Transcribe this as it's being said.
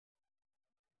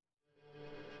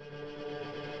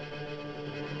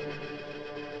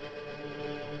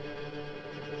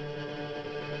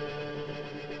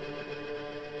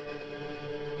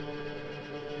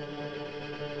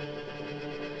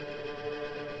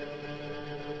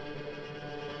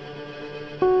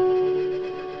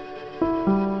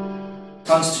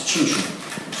Constitution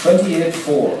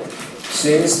 28:4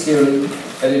 says clearly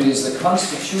that it is the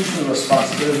constitutional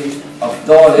responsibility of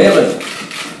Dail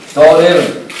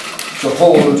to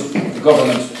hold the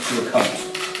government to account.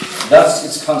 That's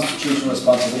its constitutional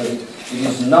responsibility. It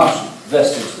is not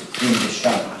vested in the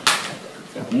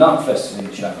Seanad. Not vested in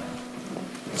the Seanad.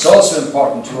 It's also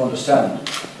important to understand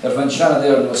that when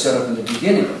Seanad was set up in the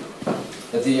beginning,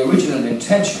 that the original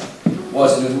intention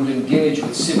was that it would engage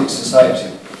with civic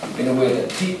society in a way that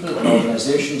people and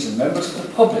organisations and members of the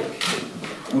public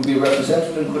would be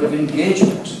represented and could have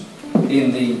engagement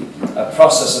in the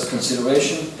process of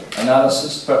consideration,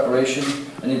 analysis, preparation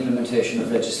and implementation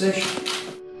of legislation.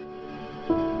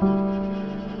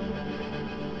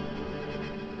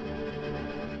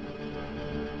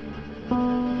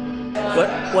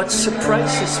 What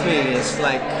surprises me is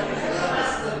like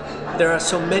there are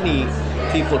so many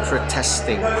people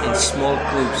protesting in small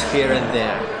groups here and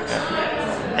there,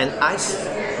 and I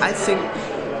think,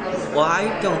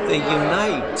 why don't they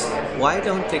unite? Why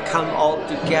don't they come all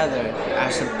together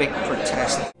as a big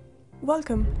protest?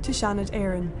 Welcome to Seanad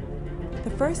Éireann.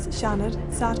 The first Seanad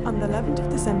sat on the 11th of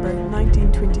December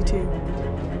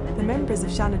 1922. The members of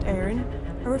Seanad Éireann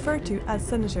are referred to as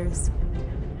senators.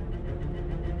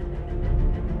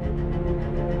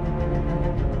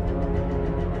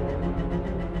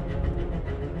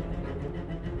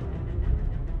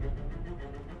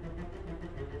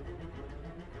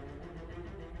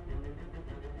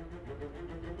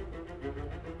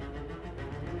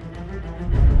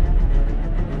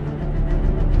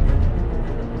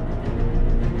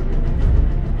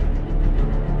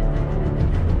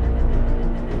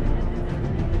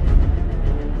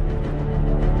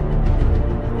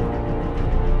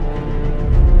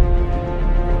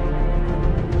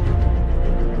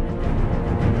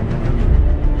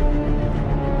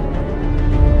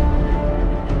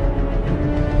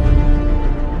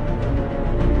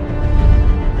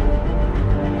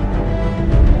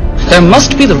 There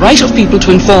must be the right of people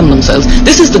to inform themselves.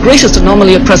 This is the greatest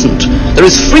anomaly at present. There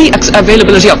is free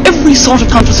availability of every sort of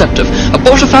contraceptive,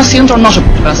 abortifacient or not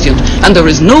abortifacient, and there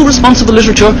is no responsible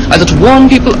literature either to warn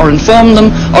people or inform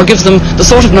them or gives them the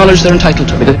sort of knowledge they're entitled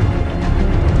to.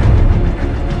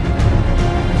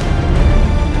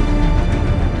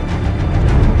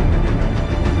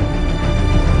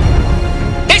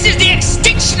 This is the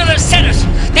extinction of the Senate.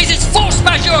 This is force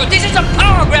majeure. This is a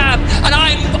power grab, and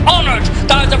I'm honoured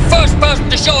that I was the first person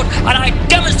to show it, and I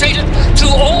demonstrated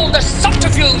through all the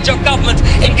subterfuge of government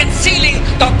in concealing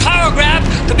the power grab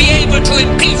to be able to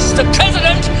impeach the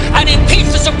President and impeach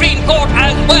the Supreme Court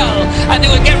as well, and they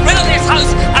will get rid of this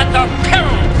House at their peril.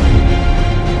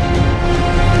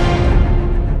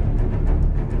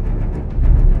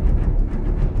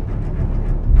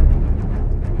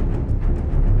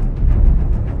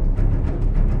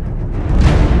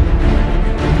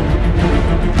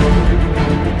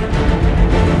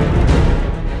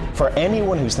 For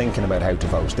anyone who's thinking about how to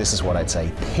vote, this is what I'd say.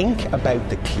 Think about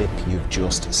the clip you've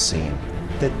just seen.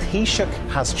 The Taoiseach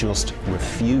has just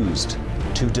refused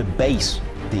to debate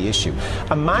the issue.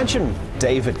 Imagine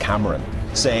David Cameron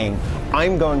saying,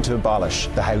 I'm going to abolish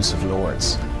the House of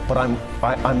Lords, but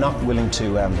I'm not willing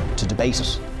to debate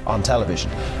it on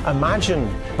television. Imagine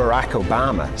Barack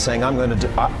Obama saying,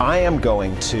 I am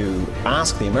going to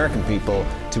ask the American people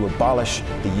to abolish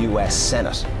the US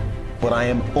Senate, but I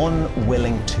am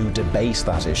unwilling to debate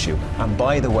that issue. And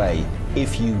by the way,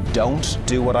 if you don't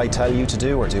do what I tell you to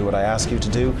do or do what I ask you to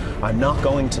do, I'm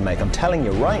telling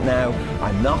you right now,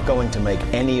 I'm not going to make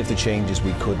any of the changes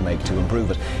we could make to improve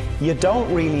it. You don't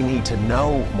really need to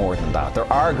know more than that.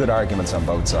 There are good arguments on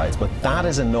both sides, but that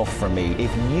is enough for me.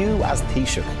 If you as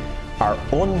Taoiseach are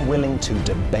unwilling to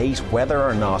debate whether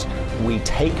or not we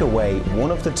take away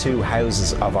one of the two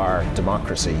houses of our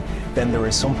democracy, then there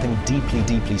is something deeply,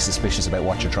 deeply suspicious about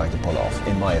what you're trying to pull off,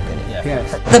 in my opinion.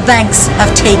 Yes. The banks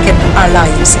have taken our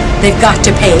lives. They've got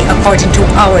to pay according to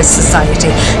our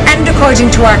society and according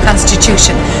to our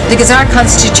constitution, because our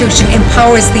constitution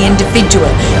empowers the individual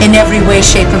in every way,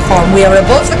 shape and form. We are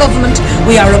above the government,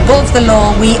 we are above the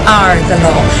law, we are the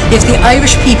law. If the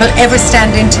Irish people ever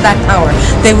stand into that power,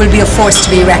 they will be a force to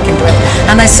be reckoned with.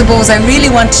 And I suppose I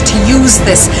really wanted to use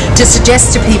this to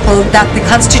suggest to people that the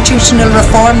constitutional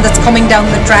reform that's coming down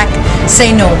the track,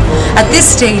 say no. At this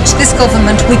stage, this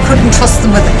government, we couldn't trust them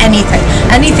with anything.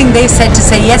 Anything they've said to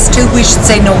say yes to, we should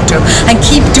say no to. And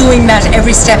keep doing that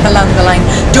every step along the line.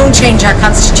 Don't change our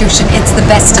constitution, it's the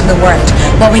best in the world.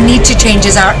 What we need to change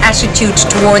is our attitude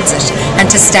towards it and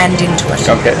to stand into it.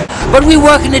 Okay. But we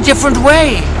work in a different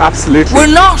way. Absolutely. We're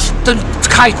not the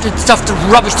kite and stuff, the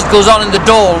rubbish that goes on in the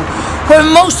Dáil. where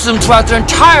most of them throughout their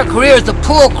entire careers, the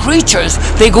poor creatures,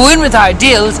 they go in with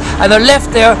ideals and they're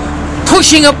left there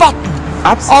pushing a button.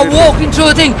 Absolutely. Or walking through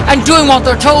a thing and doing what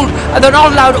they're told, and they're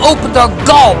not allowed to open their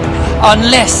gob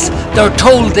unless they're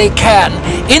told they can.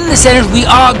 In the Senate we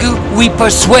argue, we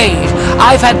persuade.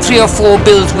 I've had 3 or 4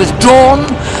 bills withdrawn,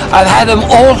 I've had them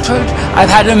altered, I've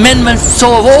had amendments,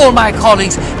 so have all my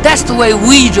colleagues. That's the way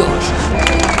we do it.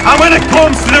 And when it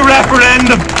comes to the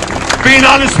referendum, being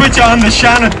honest with you on the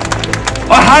Shannon,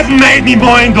 I hadn't made my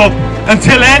mind up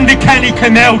until Enda Kenny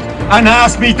came out and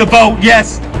asked me to vote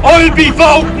yes. I'll be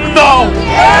voting no!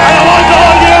 And I want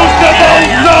all you to vote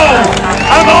no!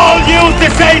 I'm all you to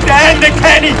say to Enda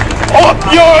Kenny, up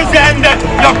yours, Enda,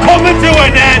 you're coming to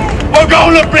an end. We're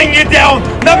going to bring you down,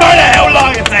 no matter how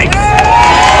long it takes.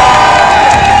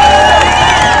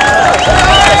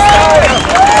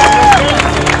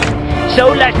 So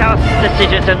let us, the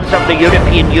citizens of the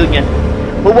European Union,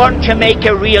 who want to make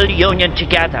a real union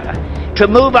together, to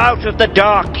move out of the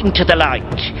dark into the light,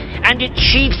 and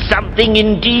achieve something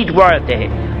indeed worthy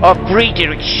of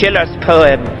Friedrich Schiller's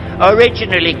poem,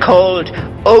 originally called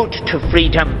Ode to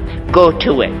Freedom, go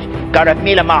to it. Gareth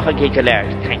Mila Maha Gigaler,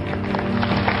 thank you.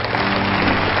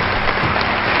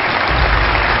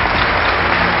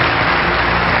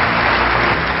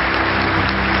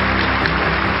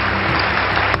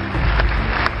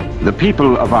 The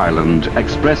people of Ireland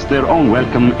expressed their own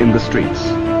welcome in the streets,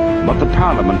 but the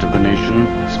Parliament of the nation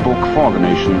spoke for the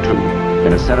nation too,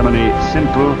 in a ceremony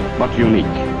simple but unique.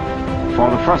 For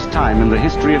the first time in the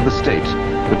history of the state,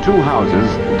 the two houses,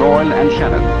 Dail and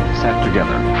Seanad, sat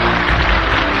together.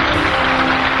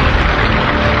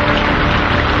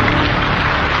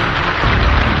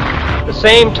 At the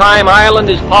same time,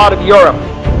 Ireland is part of Europe,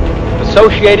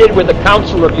 associated with the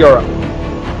Council of Europe,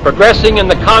 progressing in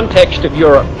the context of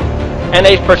Europe, and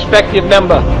a prospective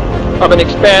member of an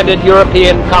expanded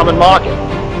European common market.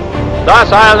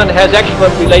 Thus, Ireland has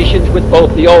excellent relations with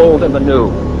both the old and the new,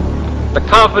 the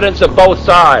confidence of both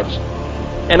sides,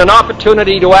 and an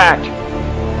opportunity to act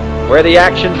where the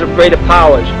actions of greater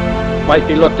powers might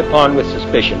be looked upon with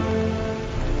suspicion.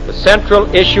 The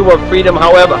central issue of freedom,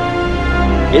 however,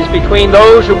 is between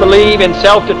those who believe in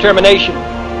self-determination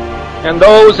and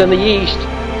those in the East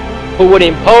who would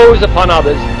impose upon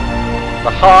others the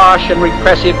harsh and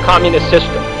repressive communist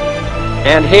system.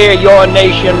 And here your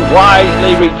nation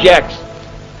wisely rejects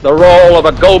the role of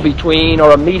a go-between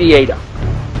or a mediator.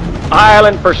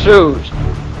 Ireland pursues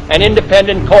an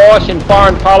independent course in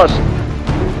foreign policy,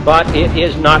 but it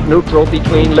is not neutral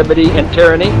between liberty and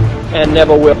tyranny, and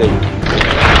never will be.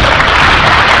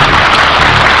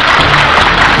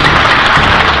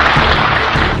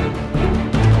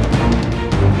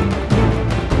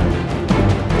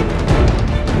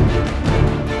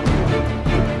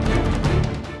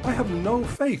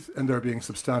 Faith in there being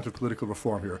substantive political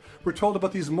reform here. We're told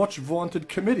about these much vaunted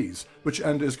committees which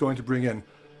Enda is going to bring in.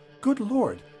 Good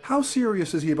Lord, how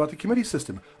serious is he about the committee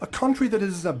system? A country that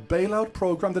is a bailout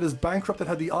program, that is bankrupt, that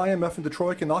had the IMF and the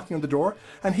Troika knocking on the door,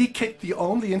 and he kicked the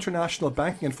only international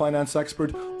banking and finance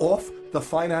expert off the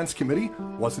finance committee?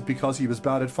 Was it because he was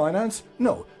bad at finance?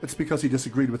 No, it's because he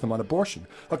disagreed with him on abortion.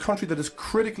 A country that is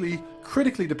critically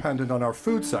dependent on our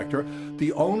food sector,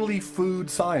 the only food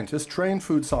scientist, trained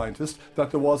food scientist, that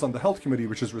there was on the health committee,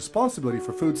 which is responsibility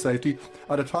for food safety,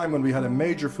 at a time when we had a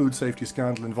major food safety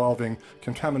scandal involving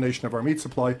contamination of our meat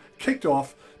supply, kicked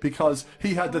off because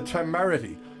he had the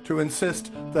temerity to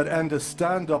insist that Enda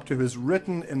stand up to his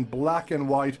written in black and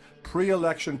white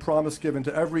pre-election promise given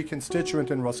to every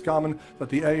constituent in Roscommon that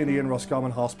the A&E in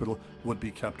Roscommon Hospital would be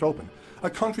kept open. A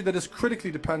country that is critically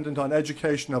dependent on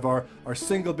education of our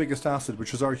single biggest asset,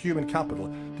 which is our human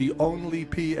capital. The only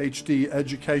PhD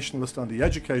educationalist on the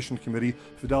Education Committee,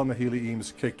 Fidel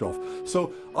Mahili-Eames, kicked off.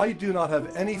 So I do not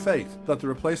have any faith that the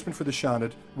replacement for the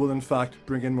Seanad will in fact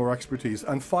bring in more expertise.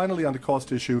 And finally, on the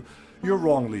cost issue, you're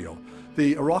wrong, Leo.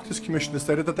 The Oireachtas Commission has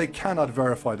stated that they cannot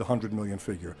verify the 100 million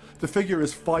figure. The figure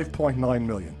is 5.9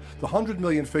 million. The 100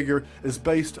 million figure is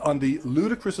based on the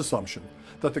ludicrous assumption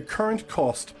that the current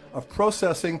cost of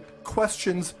processing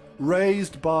questions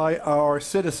raised by our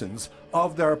citizens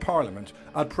of their parliament,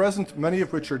 at present many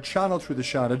of which are channeled through the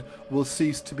Seanad, will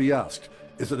cease to be asked.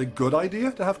 Is it a good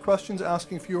idea to have citizens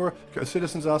asking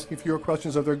fewer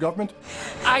questions of their government?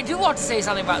 I do want to say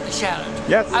something about the Seanad.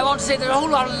 Yes. I want to say there's a whole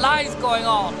lot of lies going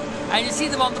on. And you see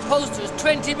them on the posters,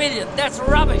 20 million, that's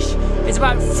rubbish. It's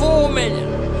about 4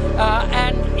 million.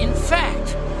 And in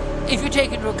fact, if you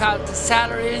take into account the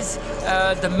salaries,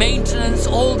 the maintenance,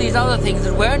 all these other things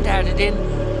that weren't added in,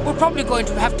 we're probably going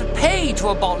to have to pay to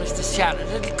abolish the Seanad.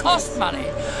 It'll cost money.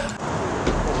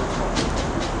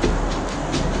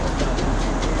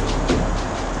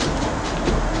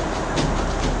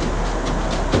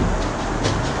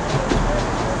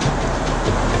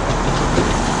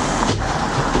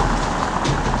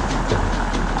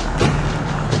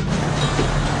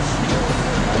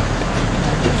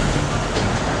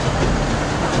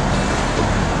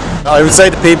 I would say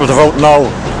to people to vote no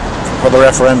for the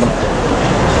referendum.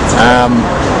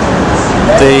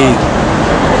 The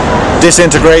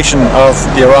disintegration of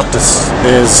the Oireachtas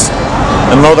is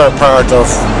another part of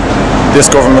this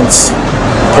government's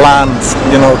plan,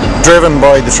 driven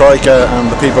by the Troika and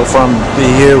the people from the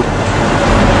EU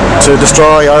to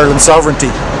destroy Ireland's sovereignty.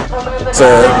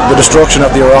 The destruction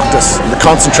of the Oireachtas, the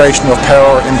concentration of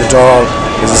power in the Dail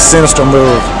is a sinister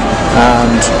move,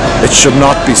 and it should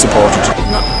not be supported.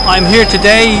 I'm here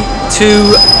today to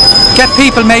get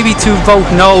people maybe to vote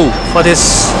no for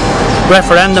this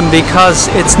referendum because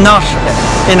it's not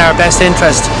in our best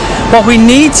interest. What we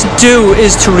need to do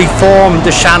is to reform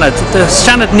the Seanad. The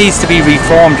Seanad needs to be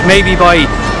reformed, maybe by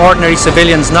ordinary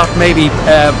civilians, not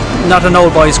an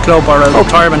old boys club or a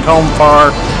retirement home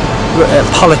for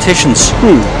politicians.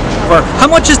 How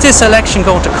much is this election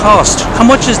going to cost? How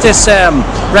much is this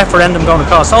referendum going to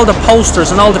cost? All the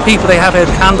posters and all the people they have out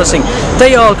canvassing,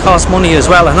 they all cost money as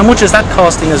well. And how much is that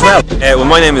costing as well? Well,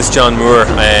 my name is John Moore.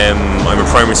 I'm a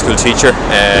primary school teacher.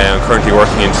 I'm currently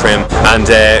working in Trim. And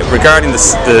regarding the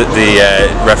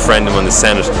referendum on the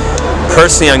Senate,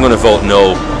 personally I'm going to vote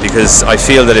no, because I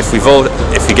feel that if we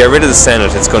get rid of the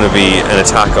Senate, it's going to be an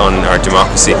attack on our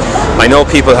democracy. I know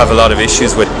people have a lot of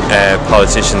issues with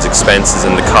politicians' expenses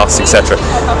and the costs, etc.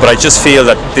 But I just feel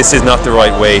that this is not the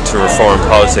right way to reform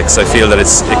politics. I feel that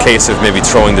it's a case of maybe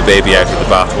throwing the baby out with the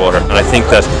bathwater. And I think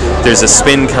that there's a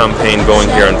spin campaign going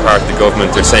here on part of the government.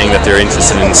 They're saying that they're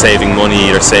interested in saving money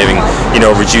or saving,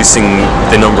 reducing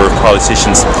the number of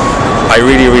politicians. I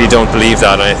really don't believe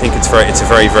that, and I think it's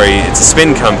a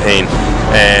spin campaign.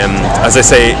 As I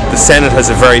say, the Senate has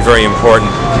a very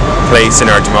important place in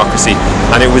our democracy,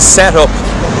 and it was set up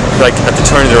like at the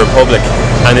turn of the Republic,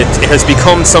 and it has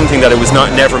become something that it was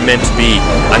never meant to be,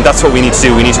 and that's what we need to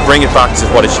do. We need to bring it back to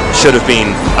what it should have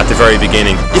been at the very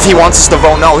beginning. If he wants us to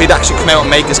vote no, he'd actually come out and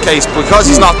make his case. Because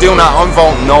he's not doing that, I'm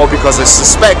voting no, because I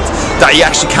suspect that he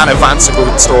actually can advance a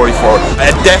good story for it.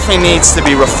 It definitely needs to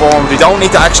be reformed. We don't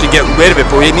need to actually get rid of it,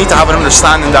 but we need to have an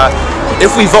understanding that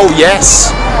if we vote yes,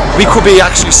 we could be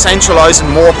actually centralising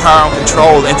more power and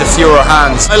control into fewer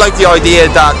hands. I like the idea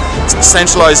that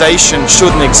centralisation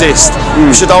shouldn't exist.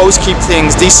 We should always keep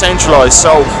things decentralised,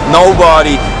 so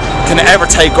nobody can ever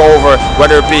take over,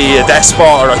 whether it be a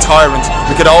despot or a tyrant.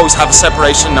 We could always have a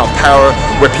separation of power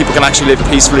where people can actually live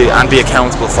peacefully and be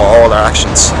accountable for all their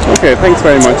actions. Okay, thanks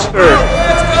very much.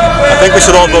 I think we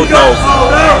should all vote no.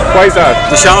 Why is that?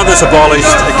 The Seanad is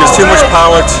abolished. It gives too much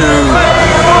power to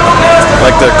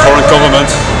the current government,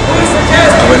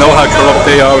 and we know how corrupt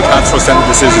they are. We can't trust any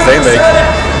decisions they make.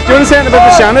 Do you want to say anything about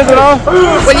the Seanad at all?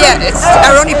 Well, yeah, it's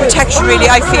our only protection, really,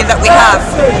 I feel, that we have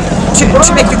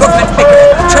to make the government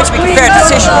try to make a fair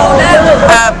decision.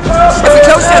 If we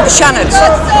close down the Seanad,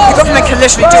 the government can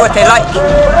literally do what they like.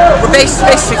 We're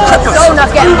basically crippled.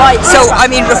 So, I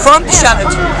mean, reform the Seanad.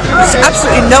 There's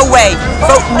absolutely no way.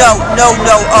 Vote no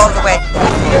all the way.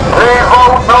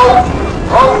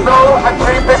 Vote no and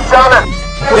keep the Seanad.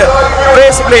 Yeah,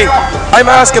 basically, I'm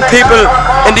asking people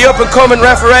in the up-and-coming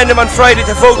referendum on Friday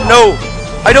to vote no.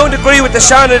 I don't agree with the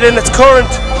Seanad in its current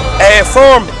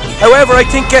form. However, I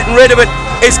think getting rid of it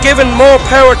is giving more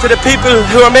power to the people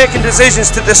who are making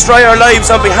decisions to destroy our lives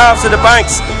on behalf of the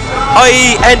banks,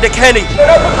 i.e. Enda Kenny. In the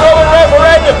up-and-coming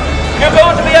referendum, you're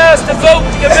going to be asked to vote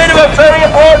to get rid of a very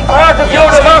important part of your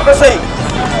democracy.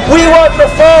 We want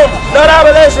reform, not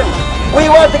abolition. We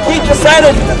want to keep the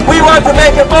Senate. We want to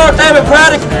make it more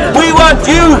democratic. We want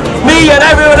you, me and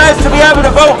everyone else to be able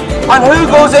to vote on who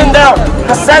goes in there.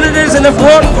 The Senate is an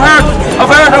important part of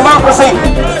our democracy.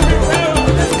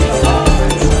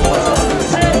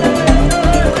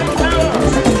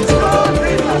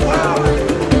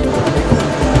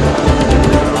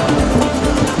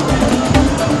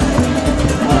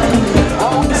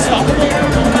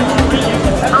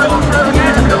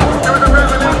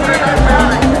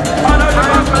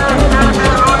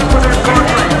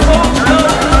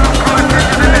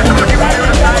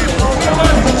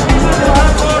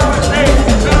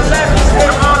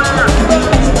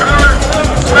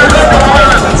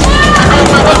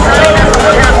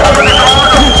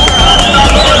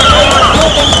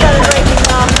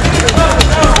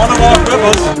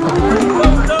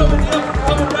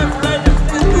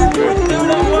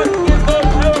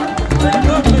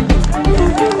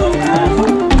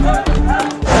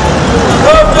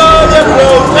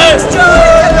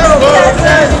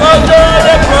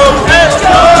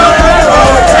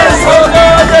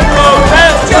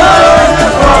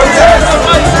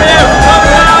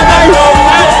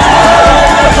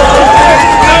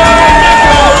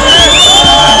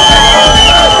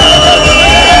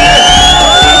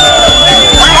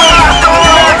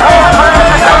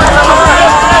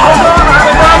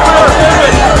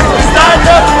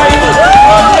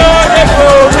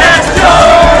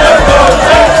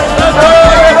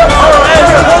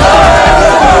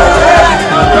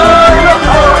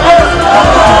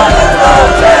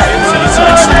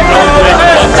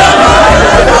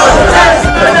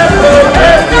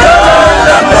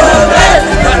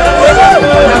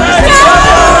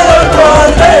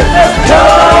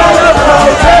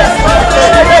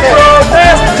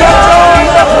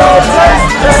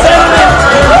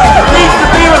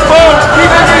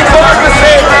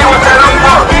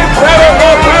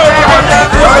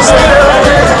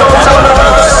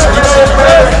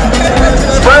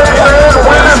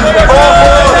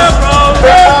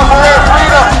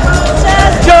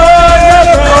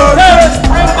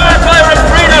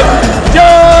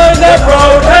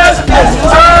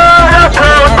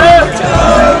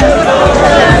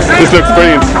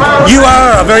 brilliant. You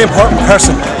are a very important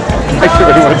person. Thank you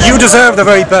very much. You deserve the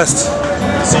very best.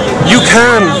 You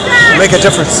can make a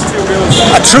difference.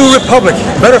 A true republic,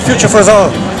 better future for us all,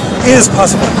 is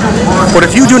possible. But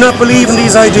if you do not believe in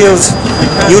these ideals,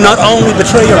 you not only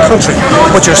betray your country,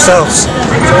 but yourselves.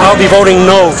 So I'll be voting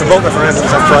no to both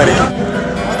referendums on Friday.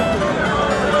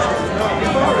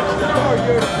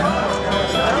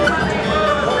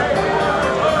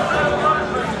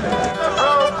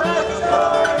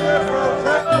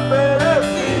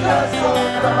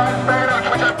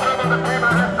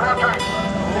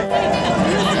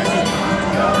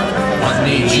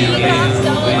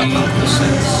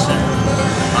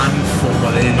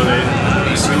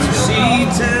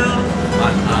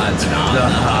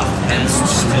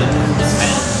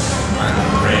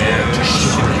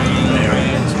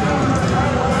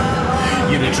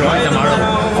 Try tomorrow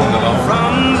from the bone.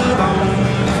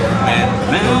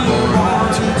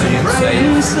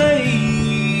 Men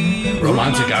say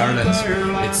romantic Ireland,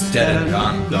 it's dead and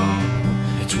gone.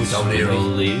 It's with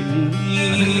O'Leary and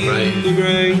in the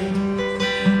grave.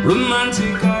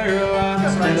 Romantic Ireland,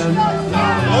 it's dead and gone.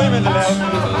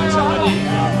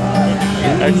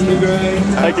 I'm in the grave.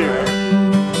 Thank you.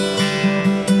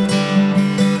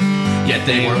 Yet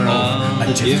they were all a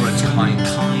different kind.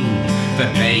 The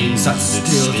names that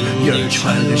still your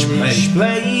childish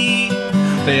play.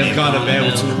 They have gone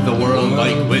about the world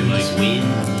like wind.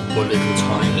 But little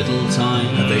time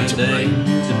have they to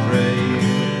pray.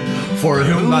 For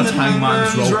whom that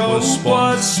hangman's rope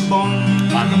was spun,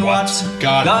 and what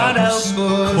God help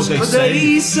us could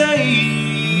they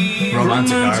say?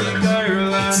 Romantic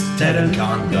Ireland, it's dead and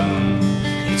gone.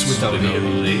 It's with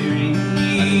O'Leary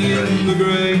and in the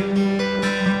grave.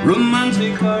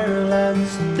 Romantic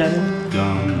Ireland's dead and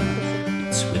gone.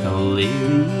 It's with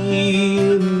O'Leary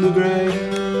in the grave.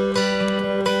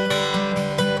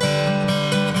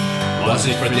 Was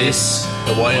it for this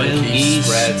the wild geese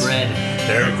spread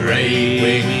their grey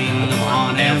wing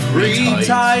upon every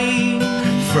tide?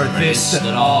 For this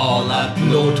that all that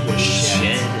blood was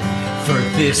shed. For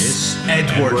this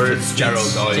Edward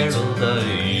Fitzgerald died,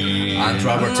 and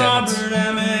Robert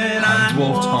Emmet, and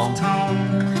Wolfe Tone.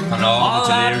 And all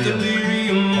the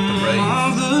delirium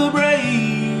of the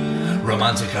brave.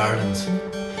 Romantic Ireland,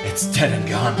 it's dead and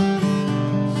gone.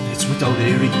 It's with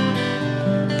O'Leary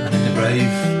and in the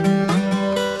grave.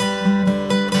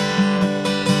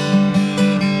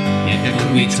 Yet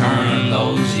could we turn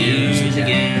those years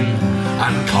again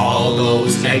and call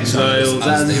those exiles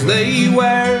as they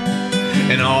were,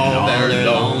 in all their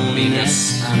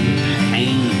loneliness and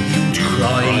pain, to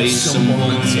cry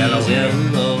someone's yellow hair.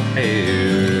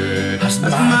 As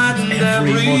maddened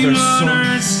every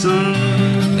mother's son.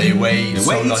 They weighed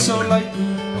so light,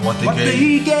 and what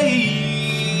they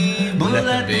gave, but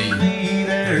let them be,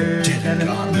 they're dead and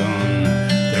gone.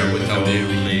 They're with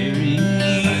O'Leary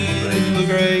and the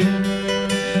grave.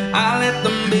 I let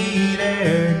them be,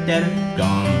 they're dead and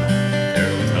gone.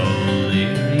 They're with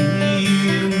O'Leary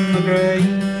in the grave.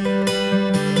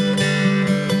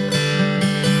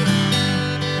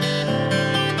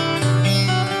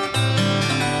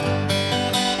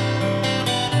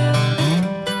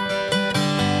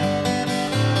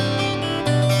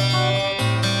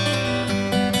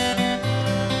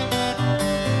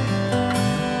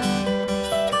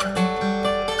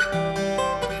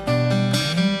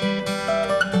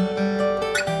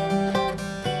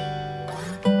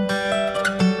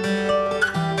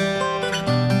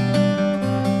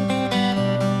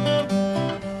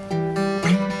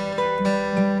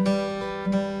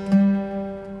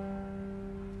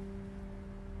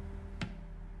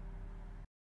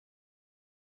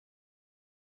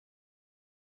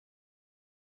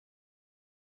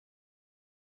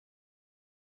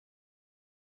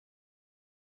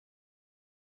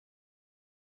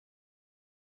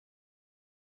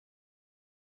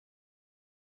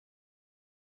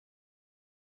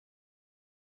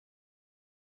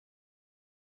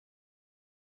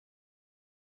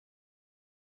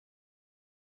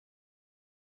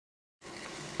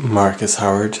 Marcus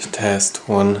Howard, test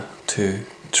 1, 2,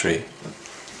 3.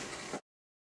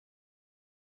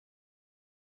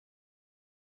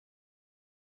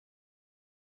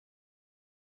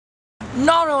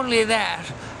 Not only that,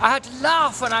 I had to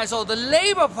laugh when I saw the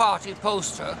Labour Party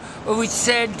poster which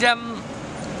said,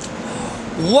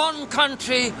 one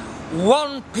country,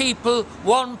 one people,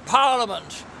 one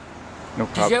parliament. No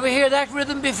problem. Did you ever hear that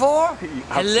rhythm before?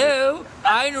 Hello,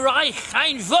 ein Reich,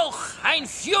 ein Volk, ein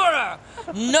Führer.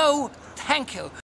 No, thank you.